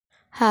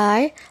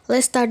Hi,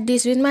 let's start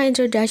this with my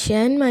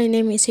introduction. My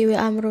name is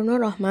Amru.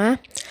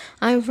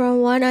 I'm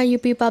from 1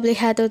 IUP Public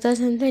Health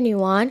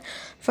 2021.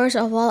 First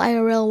of all, I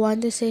really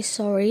want to say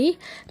sorry.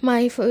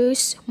 My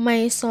voice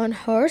may sound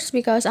hoarse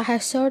because I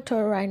have sore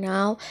throat right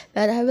now,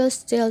 but I will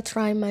still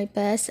try my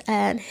best,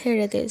 and here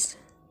it is.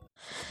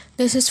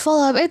 This is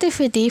follow-up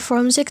activity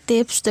from 6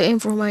 tips to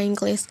improve my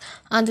English.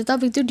 And the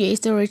topic today is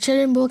to read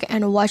children's book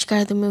and watch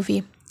cartoon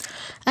movie.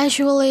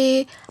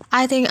 Actually,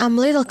 I think I'm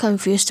a little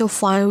confused to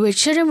find which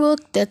children's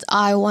book that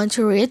I want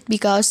to read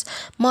because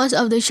most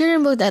of the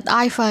children's book that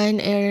I find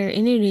are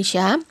in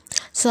Indonesia.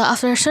 So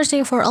after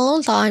searching for a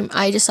long time,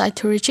 I decided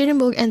to read children's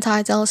book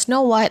entitled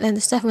Snow White and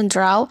the Seven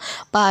Dwarfs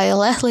by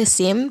Leslie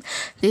Sim.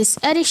 This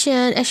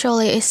edition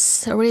actually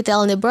is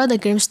retelling the brother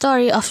Grimm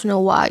story of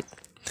Snow White.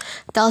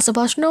 Tells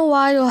about Snow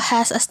White who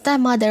has a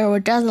stepmother who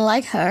doesn't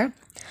like her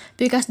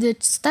because the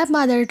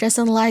stepmother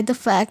doesn't like the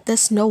fact that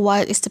Snow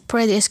White is the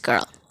prettiest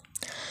girl.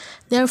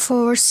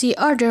 Therefore, she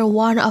ordered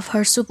one of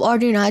her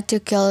subordinates to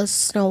kill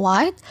Snow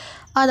White.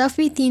 Out of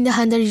pity, the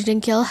hunter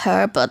didn't kill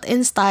her, but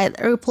instead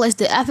replaced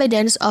the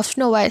evidence of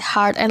Snow White's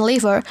heart and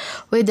liver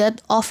with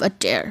that of a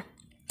deer.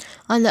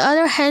 On the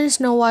other hand,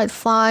 Snow White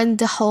finds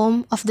the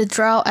home of the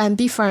drow and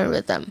befriends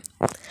with them.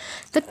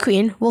 The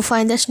queen will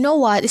find that Snow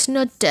White is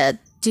not dead,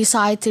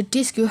 decides to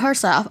disguise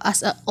herself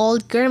as an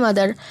old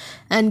grandmother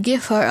and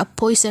give her a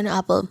poison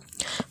apple,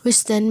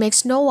 which then makes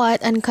Snow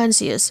White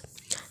unconscious.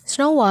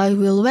 Snow White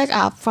will wake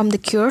up from the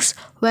curse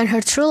when her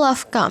true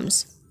love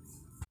comes.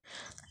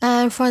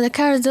 And for the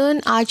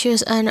cartoon, I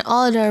choose an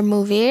older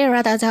movie,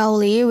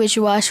 Ratatouille, which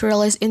was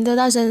released in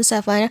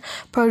 2007,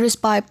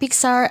 produced by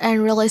Pixar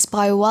and released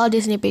by Walt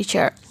Disney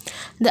Pictures.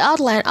 The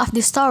outline of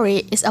the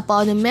story is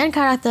about the main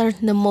character,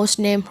 the mouse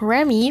named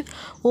Remy,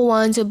 who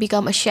wants to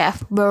become a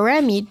chef, but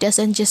Remy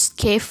doesn't just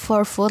crave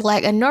for food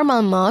like a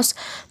normal mouse,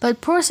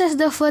 but process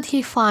the food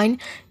he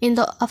finds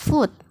into a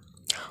food.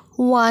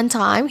 One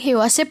time, he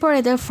was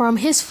separated from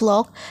his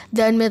flock,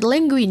 then met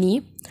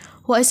Linguini,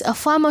 who is a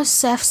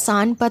famous chef's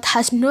son but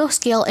has no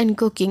skill in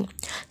cooking.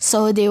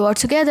 So they work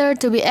together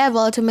to be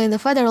able to make the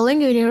Father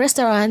Linguini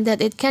restaurant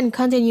that it can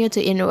continue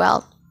to eat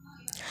well.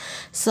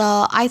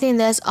 So I think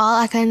that's all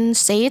I can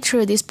say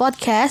through this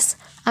podcast.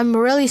 I'm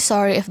really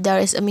sorry if there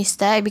is a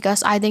mistake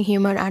because I think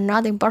humans are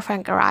not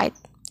imperfect, right?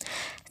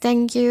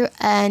 Thank you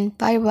and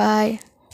bye bye.